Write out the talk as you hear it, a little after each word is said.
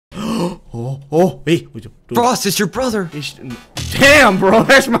Oh, hey. Frost, it's your brother. Damn, bro.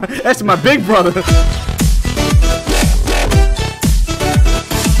 That's my big brother.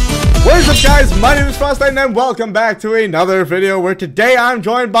 What is up, guys? My name is FROSTY and welcome back to another video where today I'm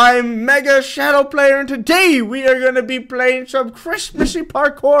joined by Megashadowplayer, and today we are going to be playing some Christmassy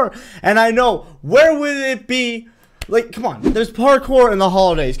parkour. And I know, where would it be? Like, come on, there's parkour in the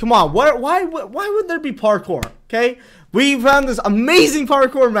holidays. Come on, why would there be parkour? Okay, we found this amazing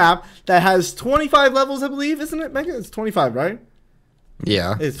parkour map that has 25 levels, I believe, isn't it, Mega? It's 25, right?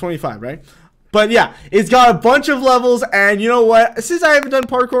 Yeah, it's 25, right? But yeah, it's got a bunch of levels, and you know what? Since I haven't done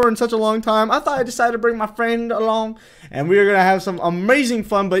parkour in such a long time, I thought I decided to bring my friend along, and we are gonna have some amazing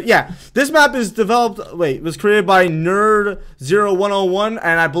fun. But yeah, this map is developed. Wait, it was created by Nerd0101,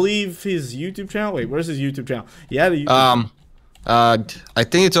 and I believe his YouTube channel. Wait, where's his YouTube channel? Yeah, the YouTube I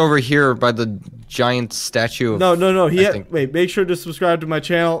think it's over here by the giant statue. No. Wait, make sure to subscribe to my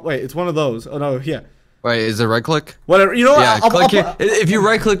channel. Wait, it's one of those. Oh no, yeah. Wait, is it right click? Whatever. You know what? Yeah, click here. If you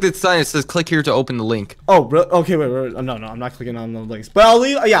right click this sign, it says click here to open the link. Oh, okay, wait. No, I'm not clicking on the links. But I'll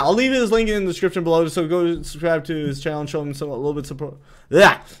leave his link in the description below, so go subscribe to his channel and show him a little bit support.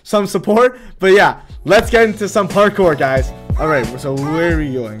 Yeah, some support. But yeah, let's get into some parkour, guys. All right, so where are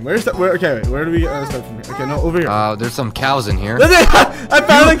we going? Okay, wait, where do we start from here? Okay, no, over here. There's some cows in here. I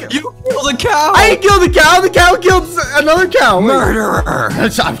found you killed a cow. I didn't kill the cow. The cow killed another cow. Murderer.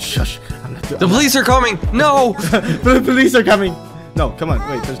 Shush. The police are coming! No! The police are coming! No, come on,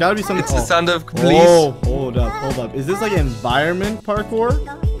 wait, there's gotta be something. It's the sound of police. Oh, hold up. Is this like environment parkour?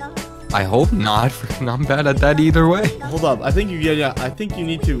 I hope not. I'm bad at that either way. Hold up, I think you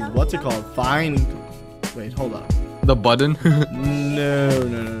need to, what's it called? Wait, hold up. The button?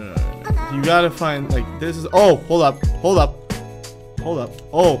 No. You gotta find, like, this is, oh, hold up.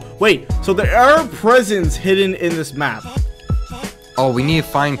 Oh, wait, so there are presents hidden in this map. Oh, we need to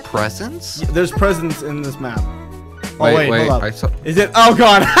find presents? There's presents in this map. Oh, wait, hold up. Is it? Oh,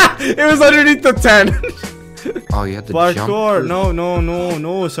 God. It was underneath the tent. Oh, you have to parkour. jump.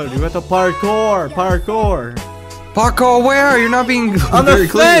 No, sir. You have to parkour. Parkour where? You're not being on the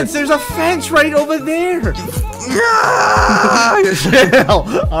fence. There's a fence right over there.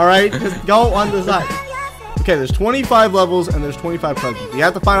 All right, just go on the side. Okay, there's 25 levels and there's 25 presents. You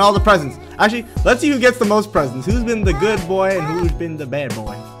have to find all the presents. Actually, let's see who gets the most presents. Who's been the good boy and who's been the bad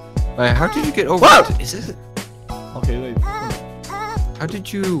boy? Wait, how did you get over? Is this? Okay, wait. How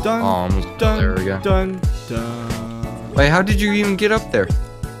did you? Done. There we go. Wait, how did you even get up there?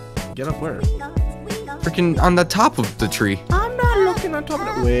 Get up where? Freaking on the top of the tree. I'm not looking on top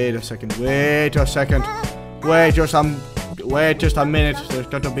of it. Wait a second. Wait just a minute. There's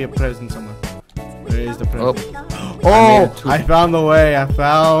got to be a present somewhere. Where is the present? Oh, I found the way. I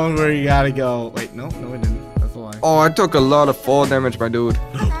found where you gotta go. Wait, no, I didn't. That's a lie. Oh, I took a lot of fall damage, my dude.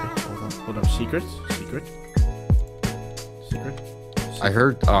 Hold up. Secret. I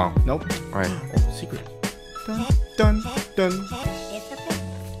heard. Oh. Nope. Right. Oh, secret. Dun.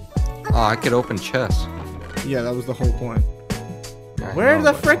 Oh, I could open chests. Yeah, that was the whole point. Where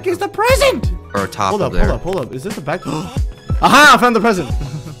the frick is the present? Or top hold up. Is this the back? Aha! I found the present.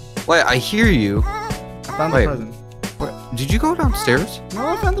 Wait, I hear you. I found the present. Wait, did you go downstairs? No,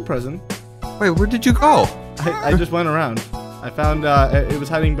 I found the present. Wait, where did you go? I just went around. I found it was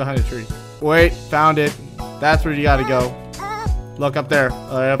hiding behind a tree. Wait, found it. That's where you gotta go. Look up there.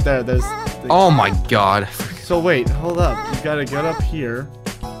 Right up there. Oh my God. So wait, hold up. You gotta get up here.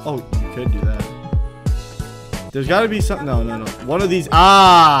 Oh, you could do that. There's gotta be something. No. One of these.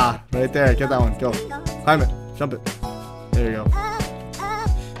 Ah, right there. Get that one. Go. Climb it. Jump it. There you go.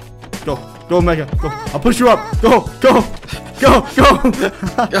 Go, Mega. Go. I'll push you up. Go.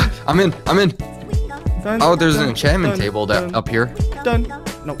 I'm in. Done, oh, there's an enchantment table up here. Done.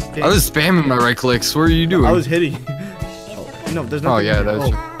 No. I was spamming my right clicks. What are you doing? I was hitting. No, there's nothing. Oh yeah, that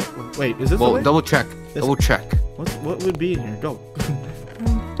was. Wait, is this the way? Double check. Double check. What would be in here? Go.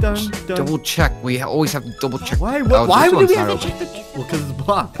 Done. Double check. We always have to double check. Why? Why would we have to check the? Well, because it's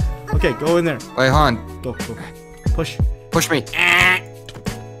blocked. Okay, go in there. Wait, hon. Go. Push me.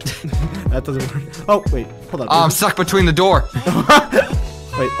 That doesn't work. Oh, wait. Hold on. Oh, I'm stuck between the door.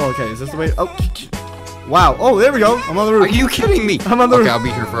 Wait. Okay. Is this the way? Oh. Wow. Oh, there we go. I'm on the roof. Are you kidding me? I'm on the roof. Okay, I'll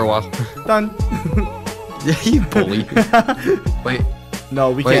be here for a while. Done. Yeah, you bully. Wait.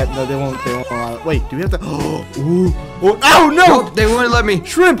 No, we can't. No, they won't allow it. Wait, do we have to? Oh no! Nope, they wouldn't let me.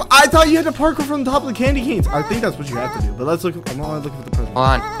 Shrimp! I thought you had to parkour from the top of the candy canes. I think that's what you have to do. But let's look. I'm only looking for the present. Hold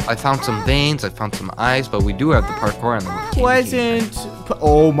on. I found some veins. I found some eyes, but we do have the parkour on the present.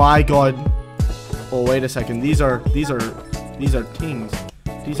 Oh my God. Oh wait a second. These are tings. These are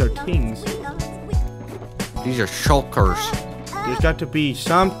tings. These are shulkers. There's got to be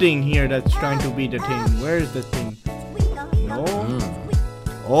something here that's trying to be the thing. Where is the thing? No.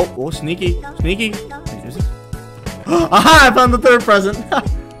 Oh, sneaky. Sneaky. Wait, is it? Aha, I found the third present.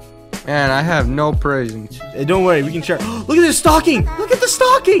 Man, I have no presents. Hey, don't worry, we can share. Look at this stocking. Look at the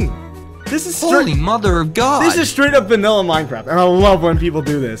stocking. This is Holy mother of God. This is straight up vanilla Minecraft, and I love when people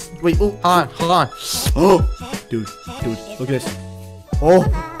do this. Wait, Hold on. Oh, dude, look at this. Oh,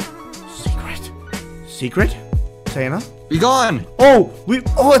 secret, Santa. Be gone. Oh,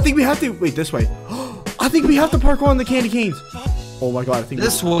 I think we have to. Wait, this way. I think we have to parkour on the candy canes. Oh my God, I think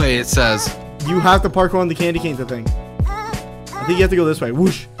this way it says. You have to parkour on the candy canes, I think. I think you have to go this way.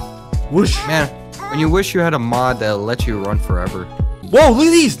 Whoosh, whoosh. Man, when you wish you had a mod that'll let you run forever. Whoa, look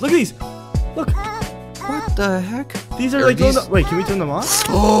at these. Look at these. Look. What the heck? These are like these... Wait, can we turn them on?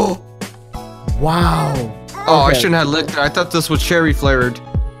 Oh, wow. Oh, okay. I shouldn't have licked it. I thought this was cherry flavored.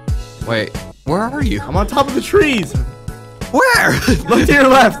 Wait, where are you? I'm on top of the trees. Where? Look to your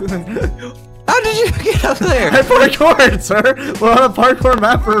left. How did you get up there? I parkoured, sir. We're on a parkour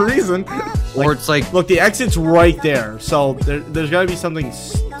map for a reason. Or it's like... Look, the exit's right there. So there's got to be something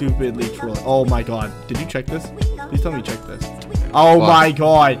stupidly trolling. Oh my God. Did you check this? Please tell me you checked this. Oh what? My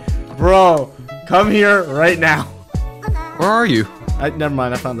God. Bro, come here right now. Where are you? Never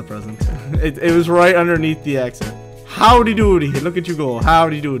mind. I found the present. It was right underneath the exit. Howdy doody. Look at you go.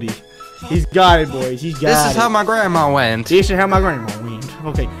 Howdy doody. He's got it, boys. He's got it. This is how my grandma went. This is how my grandma went.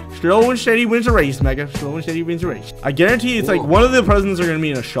 Okay. Slow and steady wins the race, Mega. Slow and steady wins the race. I guarantee it's like one of the presents are going to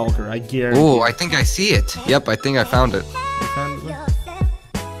be in a shulker. I guarantee. Oh, I think I see it. Yep, I think I found it.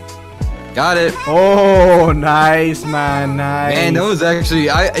 Got it. Oh, nice, man. Nice. Man, that was actually...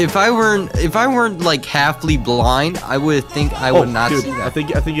 If I weren't like halfly blind, I would think I would not see that. I think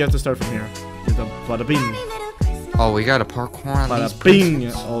you have to start from here. Bada bing. Oh, we got a parkour on these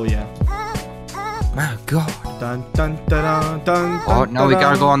bing. Oh yeah. My God. Dun, dun, dun, dun, dun, oh, now we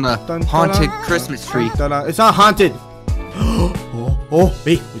gotta go on the haunted dun, Christmas tree. It's not haunted.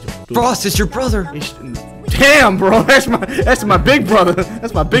 Wait. Frost, it's your brother. Damn, bro. That's my big brother.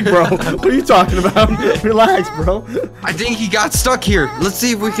 That's my big bro. What are you talking about? Relax, bro. I think he got stuck here. Let's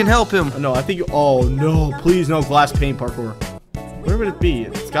see if we can help him. No, I think. Oh no! Please no glass pane parkour. Where would it be?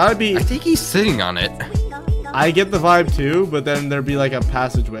 It's gotta be. I think he's sitting on it. I get the vibe too, but then there'd be like a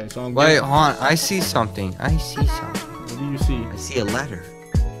passageway. So I'm. Wait, hold on. I see something. What do you see? I see a ladder.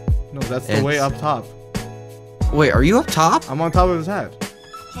 No, that's the way up top. Wait, are you up top? I'm on top of his head.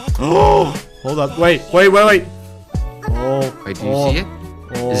 Oh, hold up. Wait. Oh. Wait, do you see it?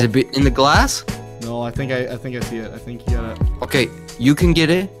 Oh. Is it in the glass? No, I think I see it. I think you got it. Okay, you can get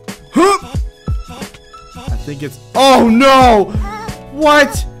it. I think it's. Oh no!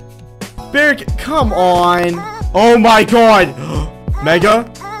 What? Barrick, come on! Oh my God! Mega.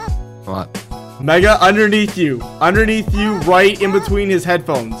 What? Mega, underneath you, right in between his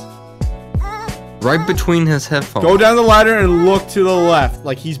headphones. Right between his headphones. Go down the ladder and look to the left.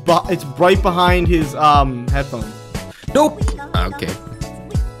 Like it's right behind his headphones. Nope. Okay.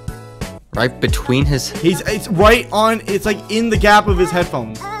 Right between his. It's right on. It's like in the gap of his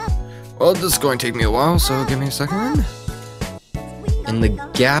headphones. Well, this is going to take me a while, so give me a second. In the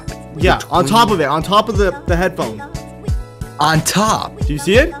gap. Yeah, on top of it, on top of the headphone. On top. Do you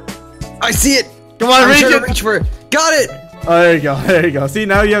see it? I see it. Come on, reach for it. Got it. Oh, there you go. See,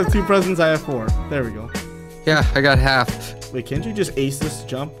 now you have 2 presents. I have 4. There we go. Yeah, I got half. Wait, can't you just ace this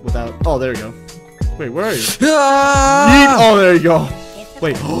jump without? Oh, there you go. Wait, where are you? Ah! Oh, there you go.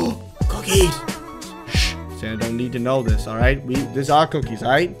 Wait. Cookies. Shh. Santa don't need to know this. All right. These are cookies.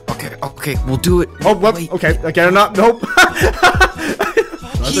 All right. Okay. We'll do it. Oh, what? Okay. Okay. Not. Nope.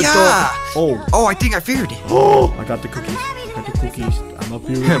 Yeah. Oh, I think I figured it. Oh, I got the cookies. I'm up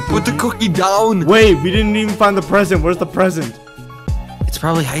here. Put the cookie down. Wait, we didn't even find the present. Where's the present? It's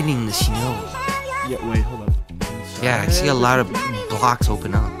probably hiding in the snow. Yeah, wait, hold up. Inside. Yeah, I see a lot of blocks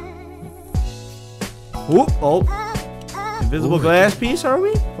open up. Oh. Invisible glass piece, are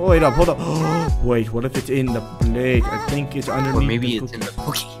we? Oh, wait up, hold up. Wait, what if it's in the plate? I think it's underneath. Or maybe it's in the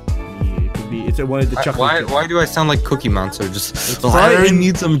cookie. Yeah, it could be. It's one of the chocolate. Why do I sound like Cookie Monster? I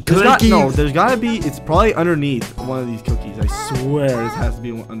need some cookies. No, there's gotta be. It's probably underneath one of these cookies. I swear it has to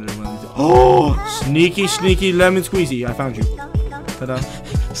be under one of these. Oh, sneaky lemon squeezy. I found you. Ta-da.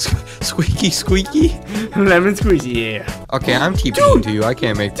 Squeaky. Lemon squeezy, yeah. Okay, I'm TPing to you. I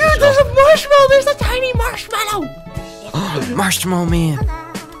can't make this. Dude, there's a marshmallow. There's a tiny marshmallow. Marshmallow Man.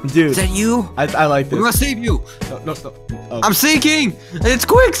 Dude. Is that you? I like this. I'm gonna save you. No. Oh. I'm sinking. It's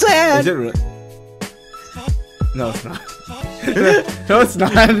quicksand. Is it really? No, it's not. No, it's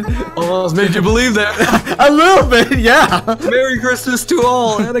not. Almost made you believe that. A little bit, yeah. Merry Christmas to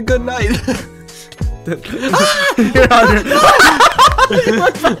all and a good night. You're on your...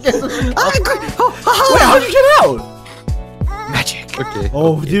 Wait, how'd you get out? Magic. Okay.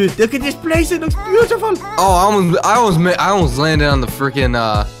 Oh, dude, look at this place. It looks beautiful. Oh, I almost landed on the freaking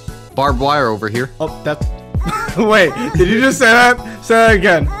barbed wire over here. Oh, that's... Wait, did you just say that? Say that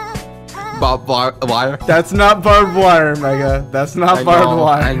again. Barbed wire. That's not barbed wire, Mega. That's not barbed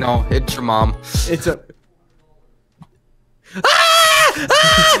wire. I know. It's your mom. It's a...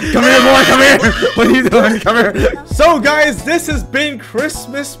 Come here, boy, come here. What are you doing? Come here. So, guys, this has been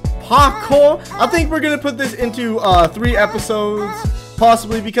Christmas Parkour. I think we're going to put this into 3 episodes,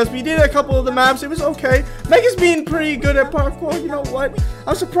 possibly, because we did a couple of the maps. It was okay. Mega's being pretty good at parkour. You know what?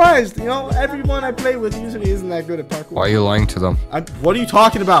 I'm surprised. You know, everyone I play with usually isn't that good at parkour. Why are you lying to them? What are you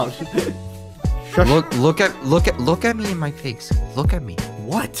talking about? Look at me in my face. Look at me.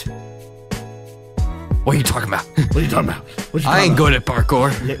 What? What are you talking about? What are you talking about? I ain't good at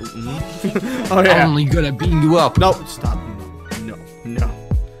parkour. Yeah. Oh, yeah. I'm only good at beating you up. No, stop. No.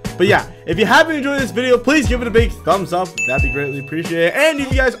 But yeah, if you have enjoyed this video, please give it a big thumbs up. That'd be greatly appreciated. And if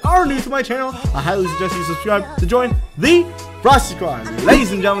you guys are new to my channel, I highly suggest you subscribe to join the FROSTY Squad.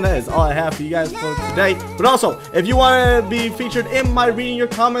 Ladies and gentlemen, that is all I have for you guys for today. But also, if you want to be featured in my reading your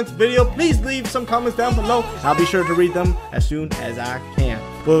comments video, please leave some comments down below. I'll be sure to read them as soon as I can.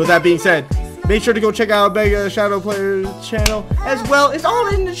 But with that being said, make sure to go check out Megashadowplayer's channel as well. It's all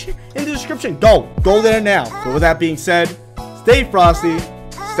in the description. Go there now. But with that being said, stay frosty,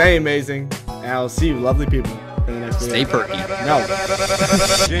 stay amazing, and I'll see you lovely people in the next video. Stay perky. No.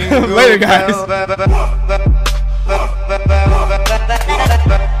 Later, guys.